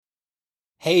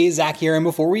Hey, Zach here, and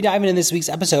before we dive into this week's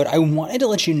episode, I wanted to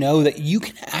let you know that you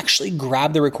can actually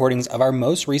grab the recordings of our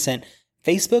most recent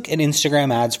Facebook and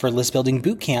Instagram ads for List Building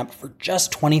Bootcamp for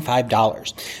just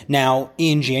 $25. Now,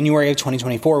 in January of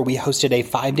 2024, we hosted a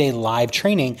 5-day live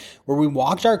training where we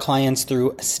walked our clients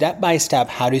through step-by-step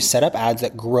how to set up ads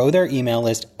that grow their email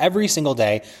list every single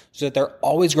day so that they're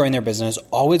always growing their business,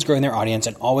 always growing their audience,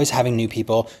 and always having new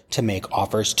people to make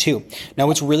offers to. Now,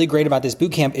 what's really great about this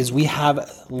bootcamp is we have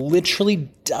literally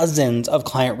dozens of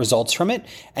client results from it,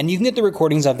 and you can get the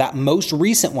recordings of that most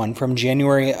recent one from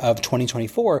January of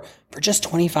 2024 for just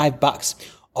 $25.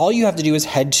 All you have to do is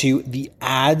head to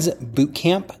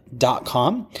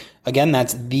theadsbootcamp.com. Again,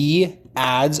 that's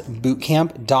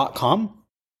theadsbootcamp.com.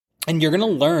 And you're going to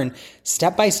learn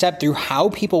step by step through how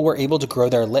people were able to grow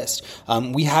their list.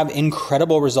 We have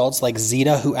incredible results like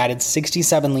Zeta, who added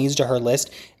 67 leads to her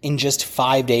list in just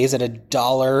 5 days at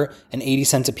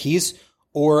 $1.80 a piece.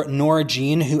 Or Nora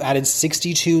Jean, who added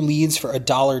 62 leads for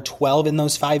 $1.12 in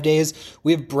those 5 days.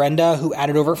 We have Brenda, who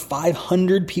added over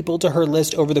 500 people to her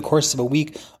list over the course of a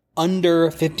week,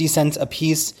 under 50 cents a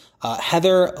piece.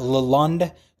 Heather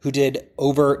Lalonde, who did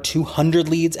over 200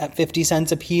 leads at 50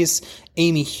 cents a piece.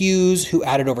 Amy Hughes, who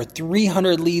added over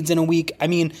 300 leads in a week. I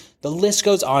mean, the list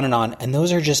goes on. And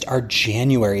those are just our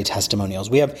January testimonials.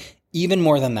 We have even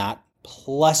more than that,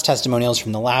 plus testimonials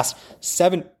from the last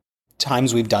 7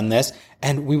 times we've done this,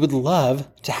 and we would love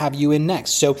to have you in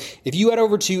next. So if you head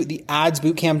over to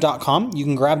theadsbootcamp.com, you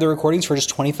can grab the recordings for just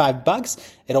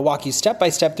 $25. It'll walk you step by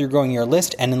step through growing your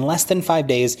list, and in less than 5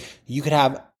 days, you could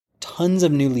have tons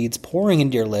of new leads pouring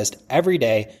into your list every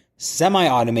day,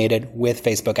 semi-automated with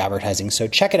Facebook advertising. So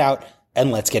check it out,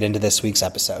 and let's get into this week's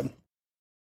episode.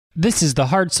 This is the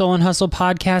Heart, Soul, and Hustle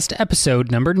podcast, episode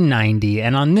number 90.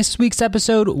 And on this week's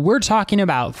episode, we're talking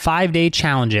about 5-day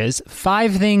challenges,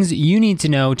 5 things you need to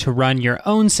know to run your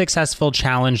own successful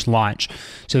challenge launch.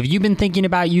 So if you've been thinking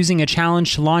about using a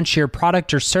challenge to launch your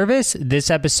product or service,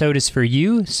 this episode is for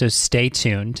you, so stay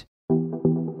tuned.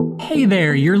 Hey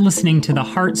there, you're listening to the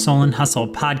Heart, Soul, and Hustle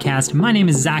podcast. My name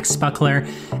is Zach Spuckler,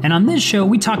 and on this show,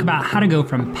 we talk about how to go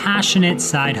from passionate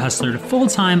side hustler to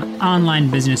full-time online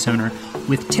business owner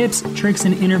with tips, tricks,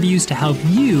 and interviews to help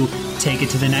you take it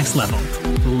to the next level.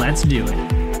 Let's do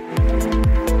it.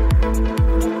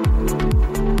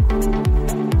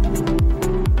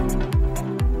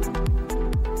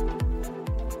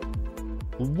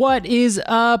 What is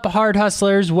up, Heart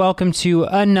Hustlers? Welcome to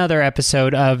another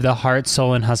episode of the Heart,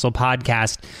 Soul, and Hustle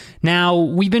podcast. Now,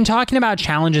 we've been talking about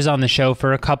challenges on the show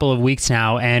for a couple of weeks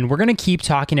now, and we're going to keep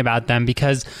talking about them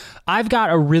because I've got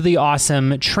a really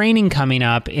awesome training coming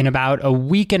up in about a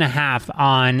week and a half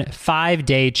on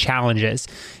 5-day challenges.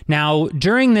 Now,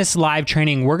 during this live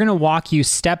training, we're going to walk you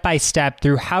step by step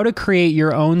through how to create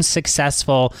your own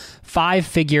successful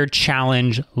 5-figure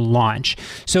challenge launch.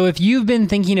 So if you've been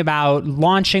thinking about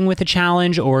launching with a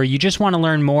challenge, or you just want to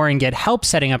learn more and get help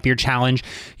setting up your challenge,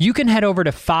 you can head over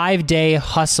to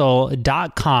 5dayhustle.com.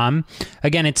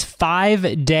 Again, it's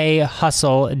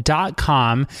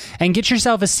 5dayhustle.com, and get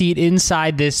yourself a seat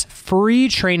inside this free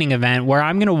training event where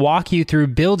I'm going to walk you through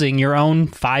building your own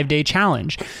 5-day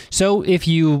challenge. So if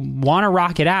you want to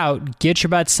rock it out, get your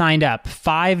butt signed up,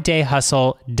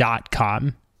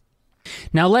 5dayhustle.com.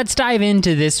 Now let's dive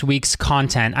into this week's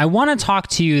content. I want to talk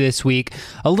to you this week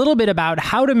a little bit about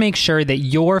how to make sure that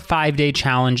your 5-day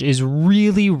challenge is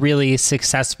really, really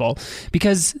successful.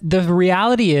 Because the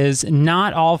reality is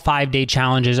not all 5-day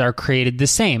challenges are created the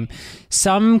same.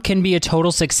 Some can be a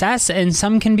total success and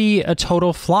some can be a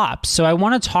total flop. So I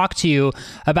want to talk to you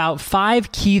about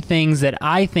 5 key things that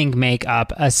I think make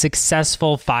up a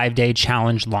successful 5-day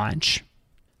challenge launch.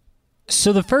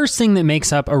 So the first thing that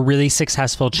makes up a really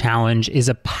successful challenge is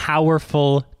a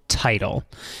powerful title.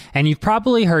 And you've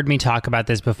probably heard me talk about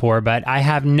this before, but I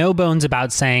have no bones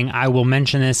about saying I will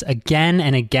mention this again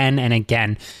and again and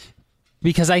again,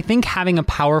 because I think having a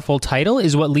powerful title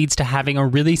is what leads to having a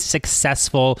really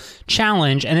successful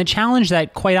challenge, and a challenge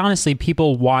that, quite honestly,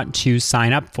 people want to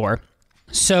sign up for.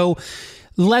 So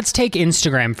let's take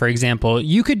Instagram, for example.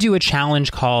 You could do a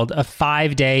challenge called a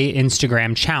 5-day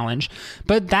Instagram challenge,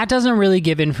 but that doesn't really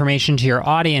give information to your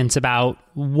audience about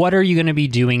what are you going to be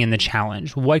doing in the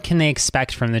challenge? What can they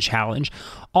expect from the challenge?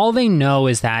 All they know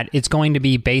is that it's going to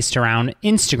be based around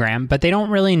Instagram, but they don't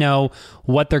really know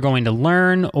what they're going to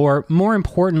learn, or more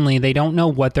importantly, they don't know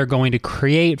what they're going to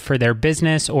create for their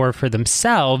business or for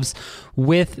themselves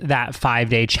with that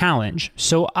 5-day challenge.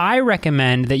 So I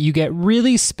recommend that you get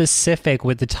really specific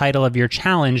with the title of your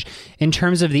challenge in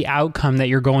terms of the outcome that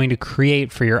you're going to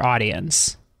create for your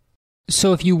audience.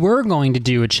 So if you were going to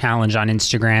do a challenge on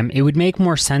Instagram, it would make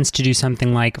more sense to do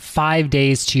something like 5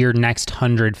 days to your next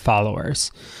 100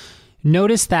 followers.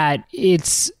 Notice that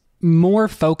it's more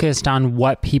focused on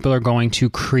what people are going to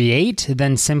create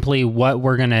than simply what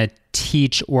we're going to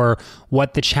teach or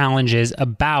what the challenge is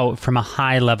about from a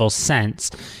high level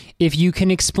sense. If you can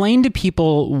explain to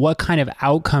people what kind of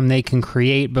outcome they can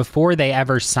create before they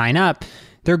ever sign up,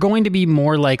 they're going to be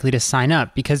more likely to sign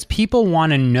up because people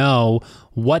want to know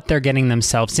what they're getting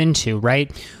themselves into,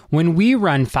 right? When we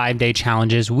run 5-day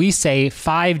challenges, we say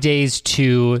 5 days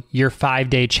to your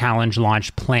 5-day challenge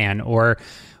launch plan, or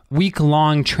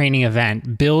week-long training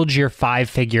event, build your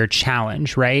 5-figure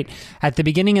challenge, right? At the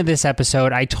beginning of this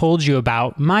episode, I told you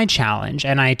about my challenge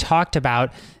and I talked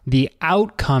about the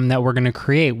outcome that we're going to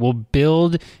create. We'll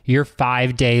build your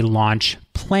 5-day launch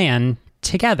plan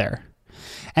together.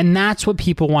 And that's what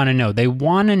people want to know. They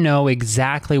want to know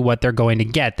exactly what they're going to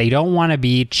get. They don't want to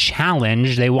be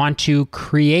challenged. They want to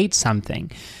create something.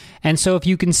 And so if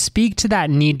you can speak to that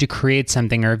need to create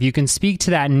something, or if you can speak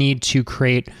to that need to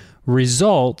create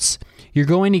results, you're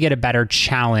going to get a better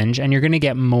challenge and you're going to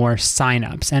get more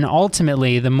signups. And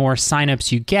ultimately, the more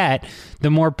signups you get,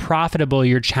 the more profitable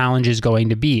your challenge is going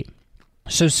to be.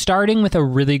 So starting with a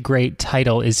really great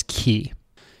title is key.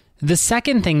 The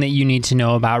second thing that you need to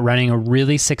know about running a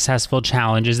really successful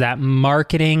challenge is that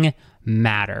marketing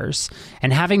matters.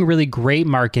 And having really great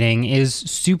marketing is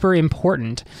super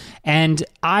important. And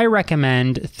I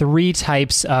recommend 3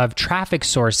 types of traffic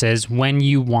sources when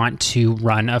you want to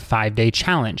run a 5-day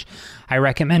challenge. I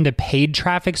recommend a paid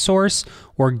traffic source,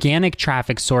 organic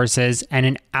traffic sources, and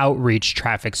an outreach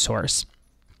traffic source.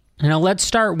 Now let's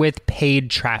start with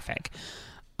paid traffic.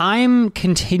 I'm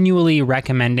continually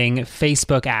recommending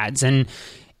Facebook ads. And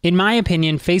in my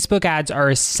opinion, Facebook ads are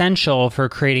essential for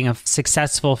creating a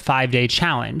successful 5-day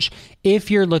challenge if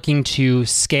you're looking to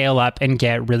scale up and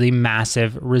get really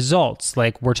massive results.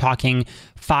 Like we're talking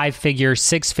 5-figure,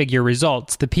 6-figure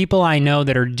results. The people I know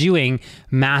that are doing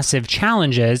massive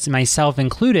challenges, myself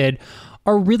included,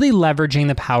 are really leveraging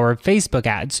the power of Facebook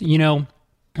ads. You know,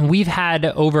 we've had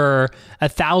over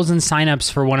 1,000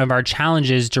 signups for one of our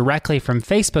challenges directly from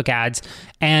Facebook ads,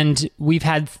 and we've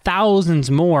had thousands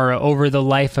more over the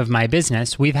life of my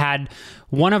business. We've had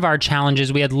one of our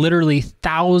challenges, we had literally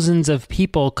thousands of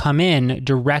people come in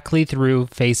directly through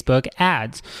Facebook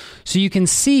ads. So you can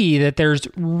see that there's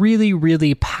really,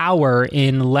 really power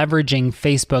in leveraging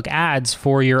Facebook ads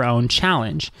for your own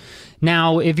challenge.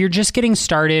 Now, if you're just getting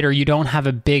started or you don't have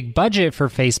a big budget for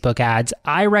Facebook ads,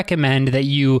 I recommend that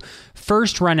you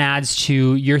first run ads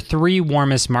to your 3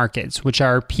 warmest markets, which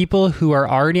are people who are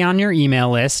already on your email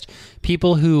list,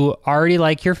 people who already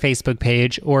like your Facebook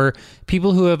page, or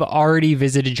people who have already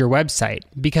visited your website.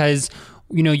 Because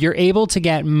you're able to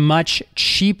get much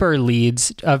cheaper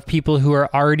leads of people who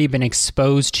are already been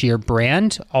exposed to your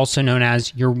brand, also known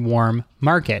as your warm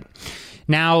market.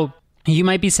 Now, you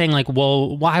might be saying like,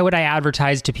 well, why would I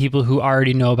advertise to people who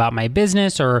already know about my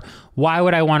business? Or why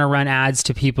would I want to run ads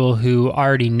to people who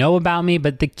already know about me?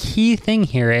 But the key thing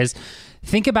here is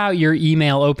think about your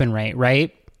email open rate,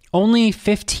 right? Only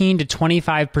 15 to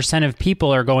 25% of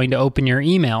people are going to open your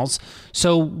emails.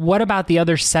 So what about the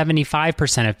other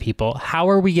 75% of people? How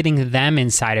are we getting them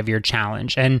inside of your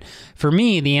challenge? And for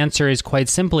me, the answer is quite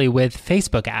simply with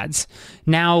Facebook ads.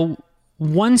 Now,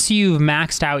 once you've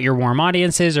maxed out your warm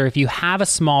audiences, or if you have a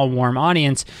small warm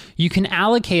audience, you can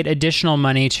allocate additional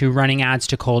money to running ads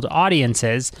to cold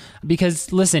audiences.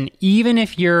 Because listen, even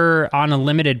if you're on a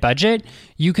limited budget,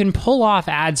 you can pull off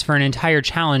ads for an entire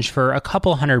challenge for a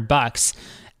couple $100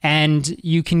 and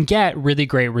you can get really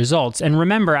great results. And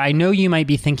remember, I know you might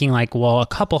be thinking like, well, a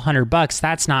couple $100,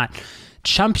 that's not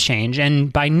chump change.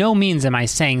 And by no means am I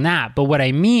saying that. But what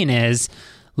I mean is,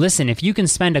 listen, if you can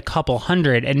spend a couple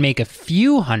 $100 and make a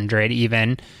few $100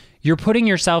 even, you're putting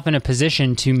yourself in a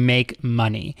position to make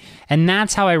money. And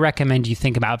that's how I recommend you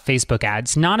think about Facebook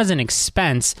ads, not as an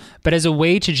expense, but as a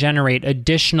way to generate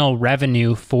additional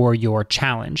revenue for your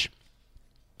challenge.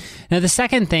 Now, the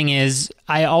second thing is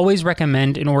I always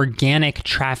recommend an organic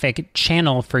traffic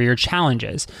channel for your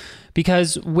challenges.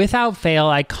 Because without fail,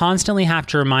 I constantly have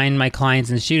to remind my clients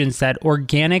and students that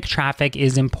organic traffic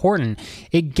is important.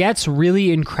 It gets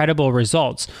really incredible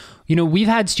results. We've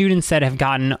had students that have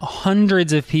gotten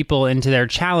hundreds of people into their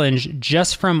challenge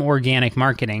just from organic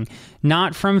marketing,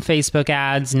 not from Facebook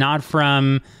ads, not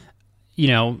from,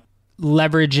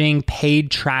 leveraging paid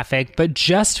traffic, but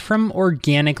just from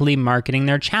organically marketing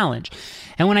their challenge.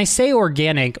 And when I say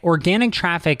organic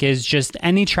traffic is just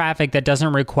any traffic that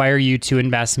doesn't require you to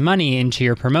invest money into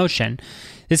your promotion.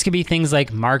 This could be things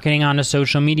like marketing on a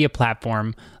social media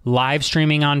platform, live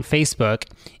streaming on Facebook,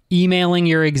 emailing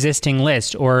your existing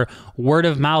list, or word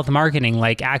of mouth marketing,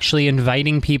 like actually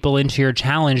inviting people into your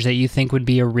challenge that you think would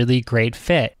be a really great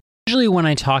fit. Usually when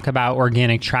I talk about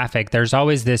organic traffic, there's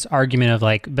always this argument of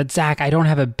like, but Zach, I don't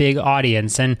have a big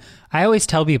audience. And I always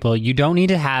tell people you don't need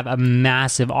to have a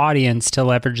massive audience to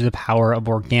leverage the power of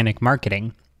organic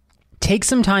marketing. Take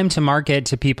some time to market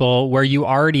to people where you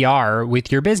already are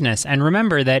with your business. And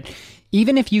remember that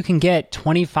even if you can get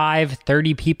 25,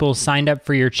 30 people signed up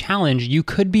for your challenge, you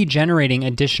could be generating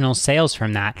additional sales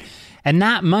from that. And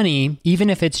that money, even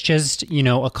if it's just,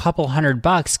 a couple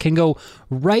 $100, can go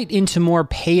right into more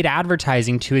paid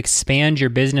advertising to expand your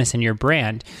business and your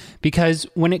brand. Because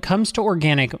when it comes to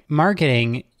organic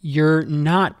marketing, you're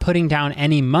not putting down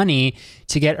any money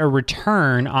to get a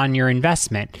return on your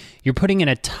investment. You're putting in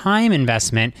a time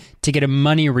investment to get a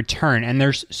money return. And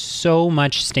there's so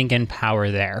much stinking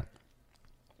power there.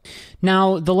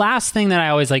 Now, the last thing that I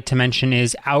always like to mention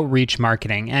is outreach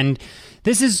marketing. And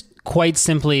this is quite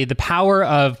simply the power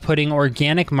of putting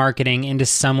organic marketing into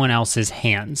someone else's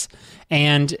hands.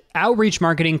 And outreach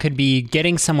marketing could be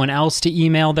getting someone else to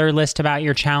email their list about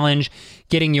your challenge,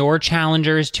 getting your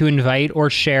challengers to invite or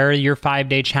share your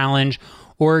 5-day challenge,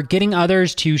 or getting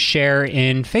others to share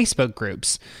in Facebook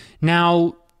groups.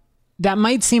 Now, that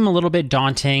might seem a little bit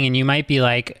daunting, and you might be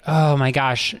like, oh my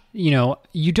gosh,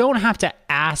 you don't have to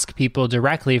ask people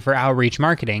directly for outreach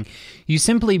marketing. You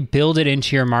simply build it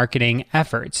into your marketing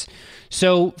efforts.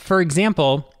 So, for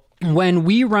example, when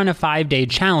we run a 5-day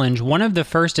challenge, one of the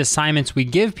first assignments we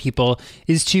give people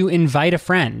is to invite a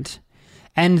friend.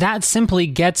 And that simply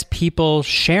gets people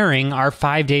sharing our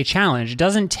 5-day challenge. It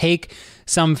doesn't take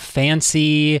some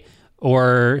fancy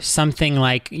or something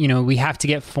like, we have to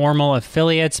get formal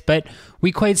affiliates, but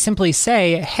we quite simply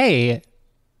say, hey,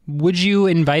 would you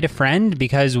invite a friend?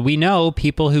 Because we know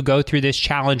people who go through this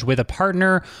challenge with a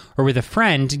partner or with a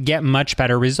friend get much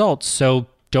better results. So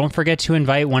don't forget to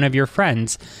invite one of your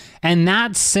friends. And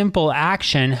that simple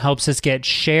action helps us get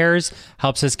shares,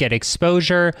 helps us get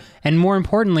exposure, and more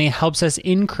importantly, helps us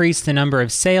increase the number of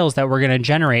sales that we're going to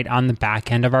generate on the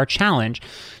back end of our challenge.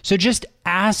 So just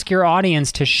ask your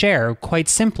audience to share, quite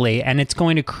simply, and it's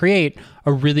going to create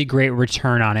a really great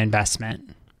return on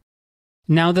investment.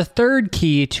 Now, the third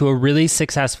key to a really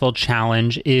successful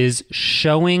challenge is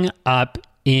showing up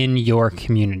in your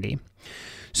community.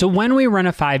 So when we run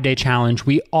a 5-day challenge,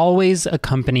 we always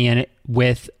accompany it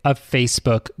with a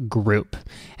Facebook group.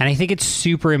 And I think it's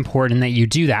super important that you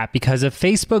do that, because a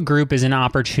Facebook group is an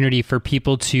opportunity for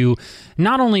people to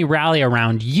not only rally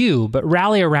around you, but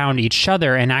rally around each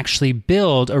other and actually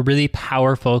build a really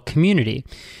powerful community.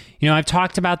 I've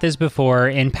talked about this before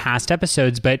in past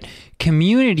episodes, but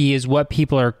community is what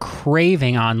people are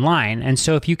craving online. And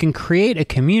so if you can create a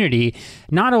community,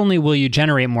 not only will you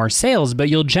generate more sales, but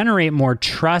you'll generate more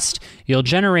trust, you'll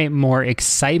generate more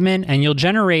excitement, and you'll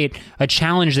generate a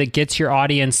challenge that gets your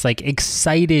audience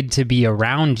excited to be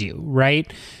around you,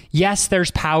 right? Yes, there's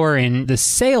power in the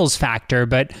sales factor,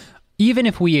 but even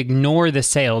if we ignore the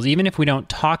sales, even if we don't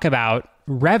talk about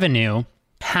revenue,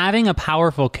 having a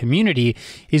powerful community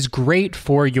is great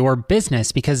for your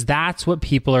business, because that's what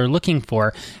people are looking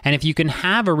for. And if you can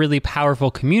have a really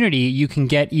powerful community, you can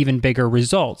get even bigger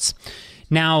results.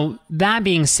 Now, that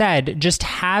being said, just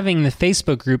having the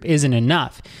Facebook group isn't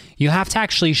enough. You have to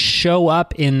actually show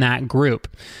up in that group.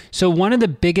 So one of the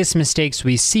biggest mistakes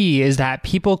we see is that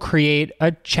people create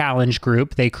a challenge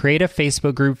group, they create a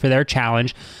Facebook group for their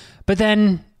challenge, but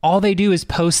then all they do is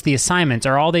post the assignments,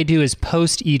 or all they do is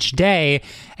post each day,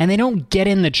 and they don't get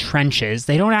in the trenches.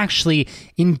 They don't actually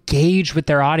engage with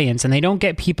their audience, and they don't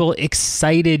get people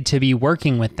excited to be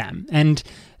working with them. And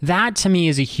that to me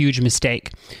is a huge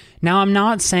mistake. Now, I'm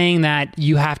not saying that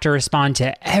you have to respond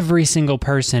to every single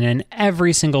person and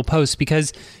every single post,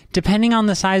 because depending on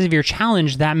the size of your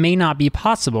challenge, that may not be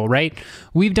possible, right?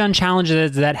 We've done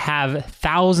challenges that have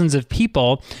thousands of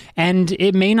people, and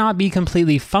it may not be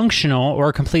completely functional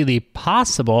or completely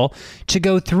possible to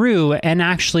go through and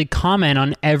actually comment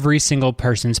on every single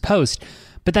person's post.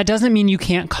 But that doesn't mean you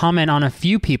can't comment on a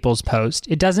few people's posts.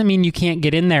 It doesn't mean you can't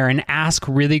get in there and ask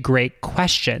really great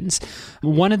questions.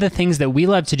 One of the things that we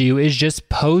love to do is just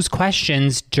pose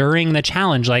questions during the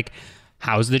challenge, like,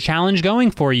 how's the challenge going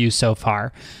for you so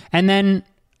far? And then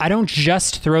I don't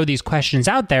just throw these questions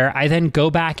out there. I then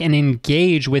go back and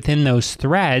engage within those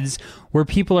threads where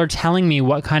people are telling me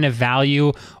what kind of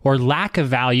value or lack of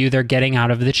value they're getting out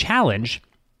of the challenge.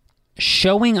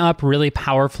 Showing up really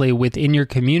powerfully within your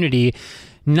community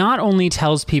not only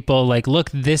tells people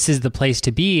look, this is the place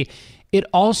to be, it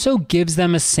also gives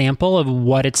them a sample of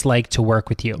what it's like to work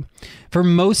with you. For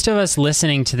most of us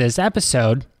listening to this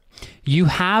episode, You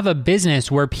have a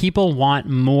business where people want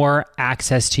more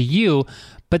access to you,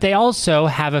 but they also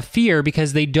have a fear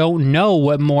because they don't know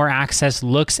what more access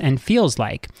looks and feels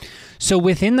like. So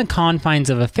within the confines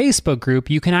of a Facebook group,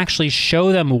 you can actually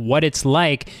show them what it's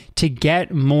like to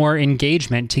get more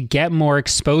engagement, to get more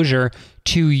exposure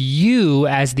to you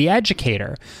as the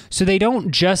educator. So they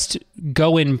don't just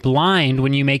go in blind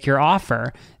when you make your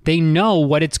offer. They know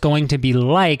what it's going to be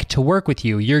like to work with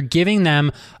you. You're giving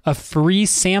them a free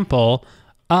sample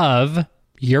of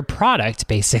your product,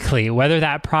 basically. Whether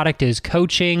that product is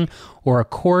coaching or a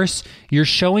course, you're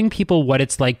showing people what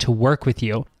it's like to work with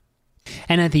you.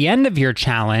 And at the end of your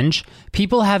challenge,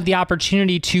 people have the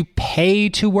opportunity to pay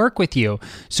to work with you.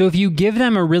 So if you give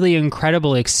them a really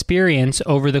incredible experience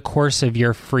over the course of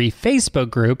your free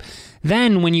Facebook group,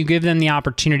 then when you give them the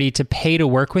opportunity to pay to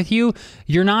work with you,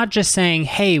 you're not just saying,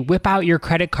 hey, whip out your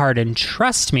credit card and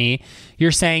trust me.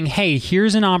 You're saying, hey,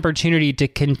 here's an opportunity to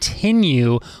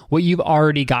continue what you've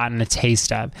already gotten a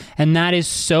taste of. And that is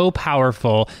so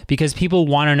powerful because people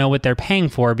want to know what they're paying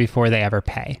for before they ever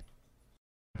pay.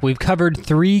 We've covered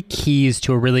 3 keys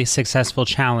to a really successful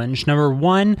challenge. Number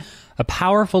 1, a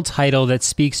powerful title that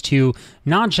speaks to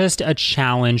not just a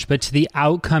challenge, but to the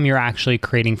outcome you're actually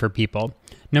creating for people.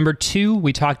 Number 2,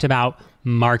 we talked about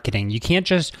marketing. You can't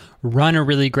just run a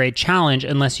really great challenge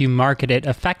unless you market it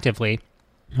effectively.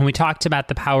 And we talked about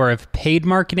the power of paid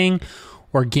marketing,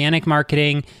 organic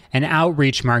marketing, and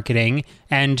outreach marketing.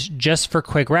 And just for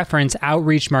quick reference,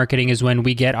 outreach marketing is when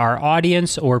we get our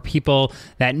audience or people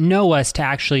that know us to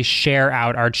actually share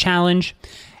out our challenge.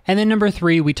 And then number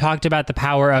 3, we talked about the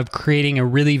power of creating a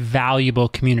really valuable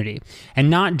community and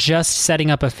not just setting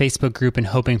up a Facebook group and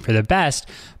hoping for the best,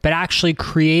 but actually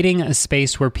creating a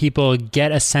space where people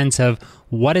get a sense of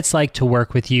what it's like to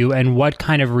work with you and what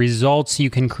kind of results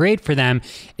you can create for them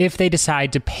if they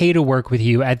decide to pay to work with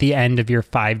you at the end of your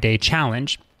 5-day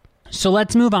challenge. So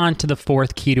let's move on to the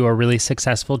 4th key to a really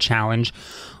successful challenge,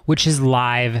 which is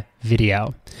live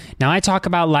video. Now, I talk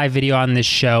about live video on this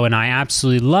show, and I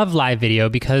absolutely love live video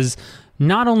because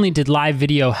not only did live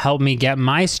video help me get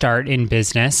my start in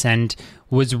business and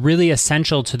was really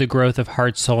essential to the growth of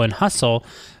Heart, Soul, and Hustle,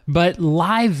 but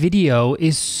live video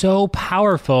is so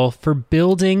powerful for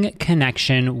building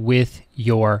connection with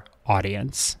your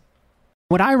audience.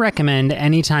 What I recommend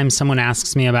anytime someone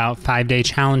asks me about 5-day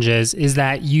challenges is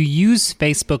that you use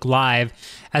Facebook Live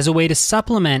as a way to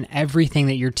supplement everything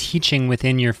that you're teaching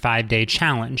within your 5-day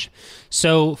challenge.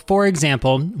 So, for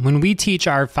example, when we teach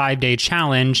our 5-day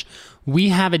challenge, we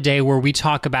have a day where we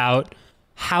talk about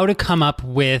how to come up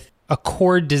with a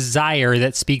core desire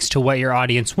that speaks to what your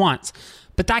audience wants.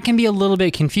 But that can be a little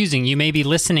bit confusing. You may be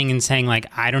listening and saying, like,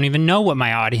 I don't even know what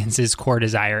my audience's core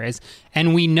desire is.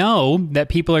 And we know that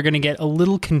people are going to get a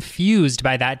little confused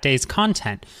by that day's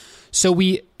content. So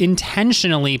we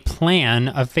intentionally plan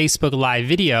a Facebook Live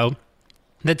video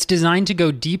that's designed to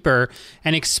go deeper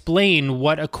and explain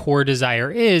what a core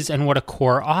desire is and what a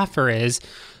core offer is,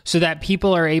 so that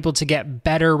people are able to get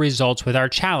better results with our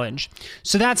challenge.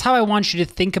 So that's how I want you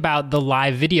to think about the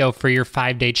live video for your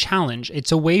 5-day challenge.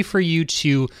 It's a way for you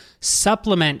to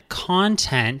supplement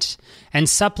content and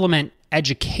supplement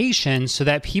education so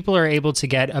that people are able to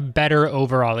get a better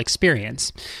overall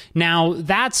experience. Now,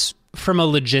 that's from a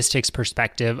logistics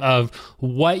perspective of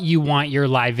what you want your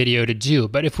live video to do.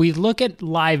 But if we look at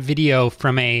live video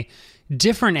from a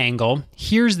different angle,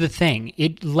 here's the thing.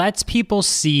 It lets people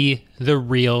see the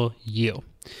real you.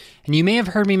 And you may have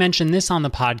heard me mention this on the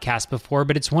podcast before,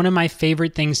 but it's one of my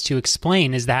favorite things to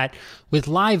explain is that with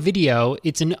live video,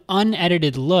 it's an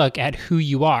unedited look at who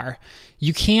you are.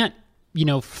 You can't,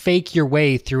 fake your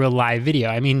way through a live video.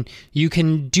 I mean, you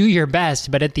can do your best,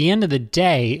 but at the end of the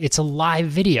day, it's a live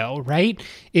video, right?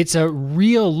 It's a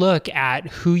real look at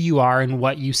who you are and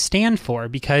what you stand for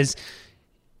because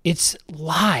it's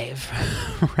live,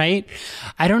 right?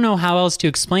 I don't know how else to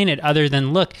explain it other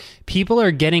than, look, people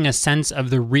are getting a sense of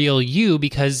the real you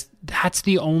because that's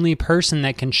the only person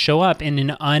that can show up in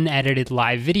an unedited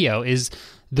live video is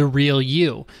the real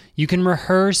you. You can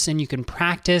rehearse and you can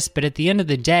practice, but at the end of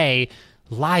the day,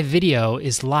 live video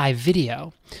is live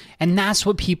video. And that's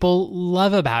what people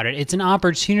love about it. It's an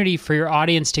opportunity for your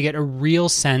audience to get a real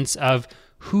sense of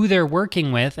who they're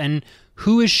working with and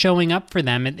who is showing up for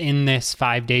them in this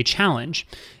 5-day challenge.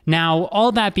 Now,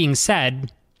 all that being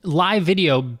said, live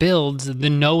video builds the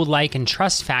know, like, and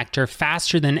trust factor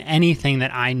faster than anything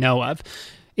that I know of.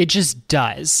 It just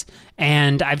does.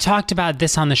 And I've talked about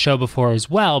this on the show before as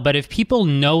well, but if people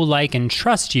know, like, and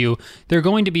trust you, they're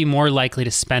going to be more likely to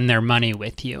spend their money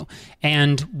with you.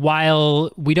 And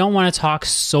while we don't want to talk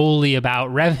solely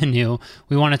about revenue,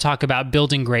 we want to talk about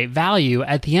building great value.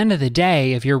 At the end of the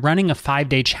day, if you're running a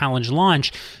 5-day challenge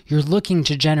launch, you're looking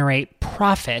to generate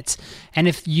profits. And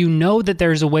if you know that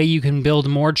there's a way you can build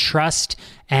more trust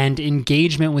and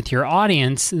engagement with your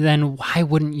audience, then why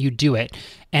wouldn't you do it?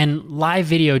 And live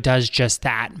video does just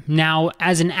that. Now,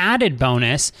 as an added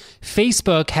bonus,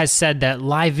 Facebook has said that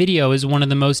live video is one of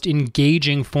the most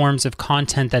engaging forms of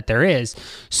content that there is.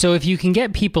 So if you can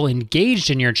get people engaged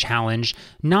in your challenge,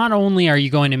 not only are you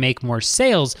going to make more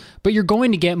sales, but you're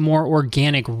going to get more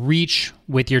organic reach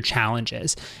with your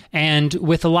challenges. And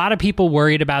with a lot of people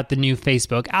worried about the new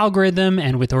Facebook algorithm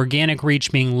and with organic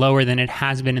reach being lower than it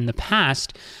has been in the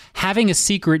past, having a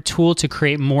secret tool to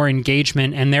create more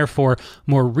engagement and therefore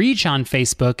more reach on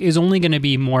Facebook is only going to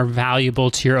be more valuable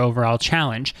to your overall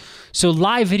challenge. So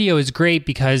live video is great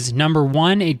because number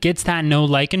one, it gets that know,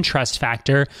 like, and trust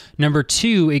factor. Number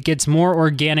two, it gets more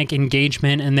organic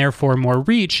engagement and therefore more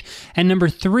reach. And number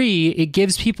three, it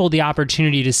gives people the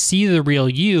opportunity to see the real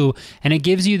you, and it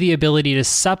gives you the ability to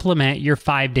supplement your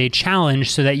 5-day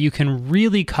challenge so that you can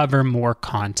really cover more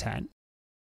content.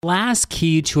 Last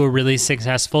key to a really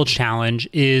successful challenge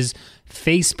is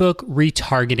Facebook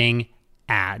retargeting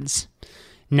ads.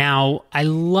 Now, I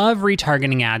love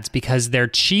retargeting ads because they're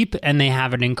cheap and they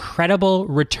have an incredible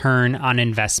return on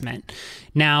investment.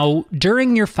 Now,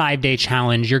 during your 5-day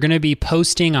challenge, you're going to be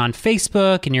posting on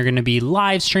Facebook and you're going to be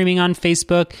live streaming on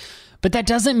Facebook, but that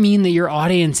doesn't mean that your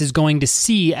audience is going to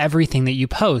see everything that you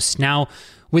post. Now,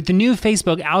 with the new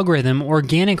Facebook algorithm,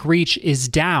 organic reach is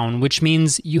down, which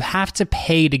means you have to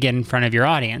pay to get in front of your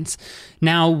audience.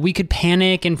 Now, we could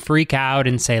panic and freak out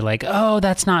and say like, oh,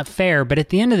 that's not fair. But at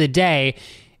the end of the day,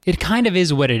 it kind of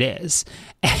is what it is.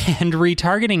 And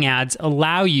retargeting ads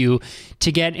allow you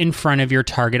to get in front of your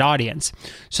target audience.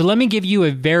 So let me give you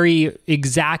a very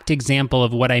exact example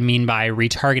of what I mean by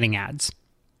retargeting ads.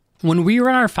 When we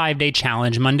run our 5-day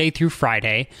challenge, Monday through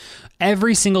Friday,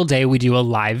 every single day we do a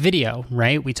live video,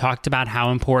 right? We talked about how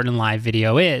important live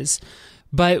video is.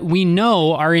 But we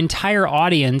know our entire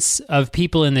audience of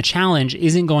people in the challenge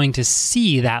isn't going to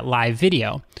see that live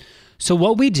video. So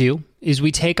what we do is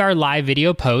we take our live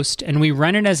video post and we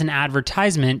run it as an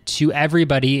advertisement to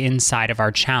everybody inside of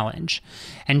our challenge.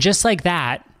 And just like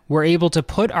that, we're able to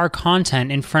put our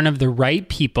content in front of the right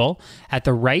people at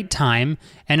the right time.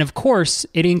 And of course,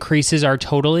 it increases our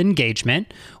total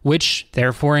engagement, which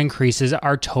therefore increases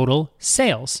our total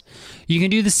sales. You can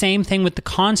do the same thing with the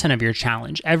content of your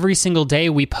challenge. Every single day,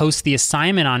 we post the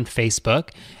assignment on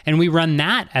Facebook and we run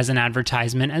that as an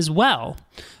advertisement as well.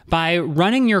 By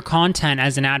running your content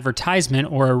as an advertisement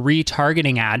or a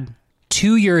retargeting ad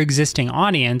to your existing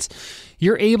audience,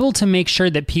 you're able to make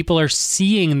sure that people are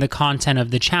seeing the content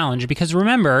of the challenge. Because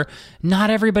remember,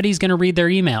 not everybody's going to read their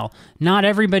email. Not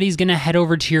everybody's going to head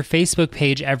over to your Facebook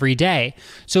page every day.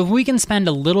 So if we can spend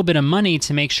a little bit of money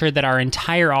to make sure that our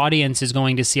entire audience is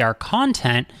going to see our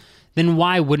content, then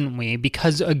why wouldn't we?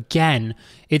 Because again,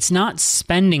 it's not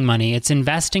spending money, it's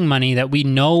investing money that we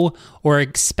know or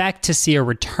expect to see a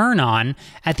return on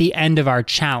at the end of our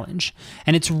challenge.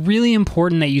 And it's really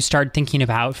important that you start thinking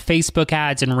about Facebook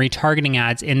ads and retargeting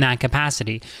ads in that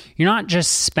capacity. You're not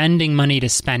just spending money to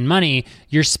spend money,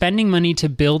 you're spending money to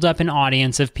build up an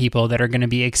audience of people that are going to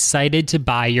be excited to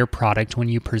buy your product when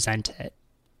you present it.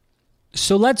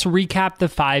 So let's recap the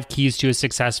 5 keys to a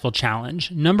successful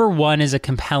challenge. Number 1 is a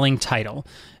compelling title,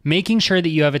 making sure that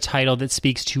you have a title that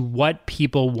speaks to what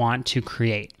people want to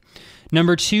create.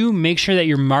 Number 2, make sure that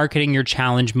you're marketing your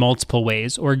challenge multiple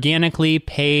ways: organically,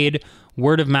 paid,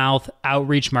 word of mouth,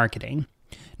 outreach marketing.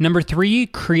 Number 3,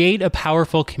 create a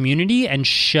powerful community and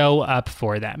show up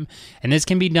for them. And this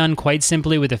can be done quite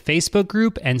simply with a Facebook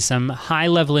group and some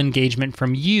high-level engagement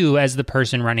from you as the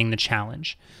person running the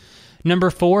challenge.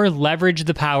 Number 4, leverage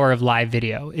the power of live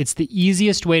video. It's the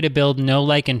easiest way to build know,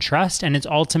 like, and trust, and it's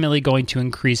ultimately going to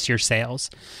increase your sales.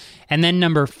 And then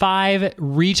number 5,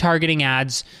 retargeting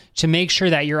ads to make sure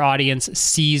that your audience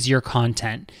sees your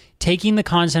content, taking the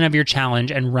content of your challenge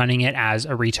and running it as a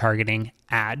retargeting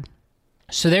ad.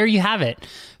 So there you have it.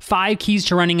 5 keys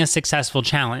to running a successful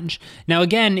challenge. Now,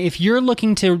 again, if you're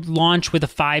looking to launch with a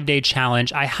 5-day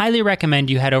challenge, I highly recommend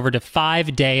you head over to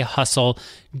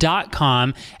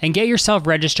 5dayhustle.com and get yourself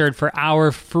registered for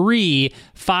our free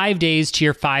 5 days to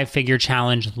your 5-figure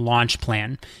challenge launch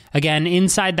plan. Again,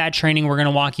 inside that training, we're going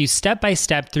to walk you step by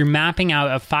step through mapping out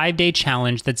a 5-day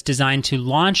challenge that's designed to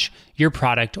launch your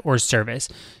product or service.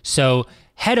 So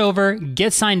head over,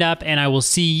 get signed up, and I will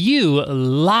see you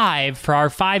live for our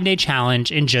 5-day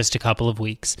challenge in just a couple of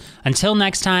weeks. Until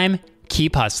next time,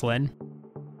 keep hustling.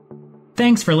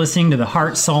 Thanks for listening to the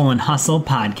Heart, Soul, and Hustle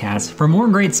podcast. For more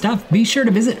great stuff, be sure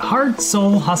to visit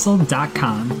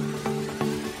heartsoulhustle.com.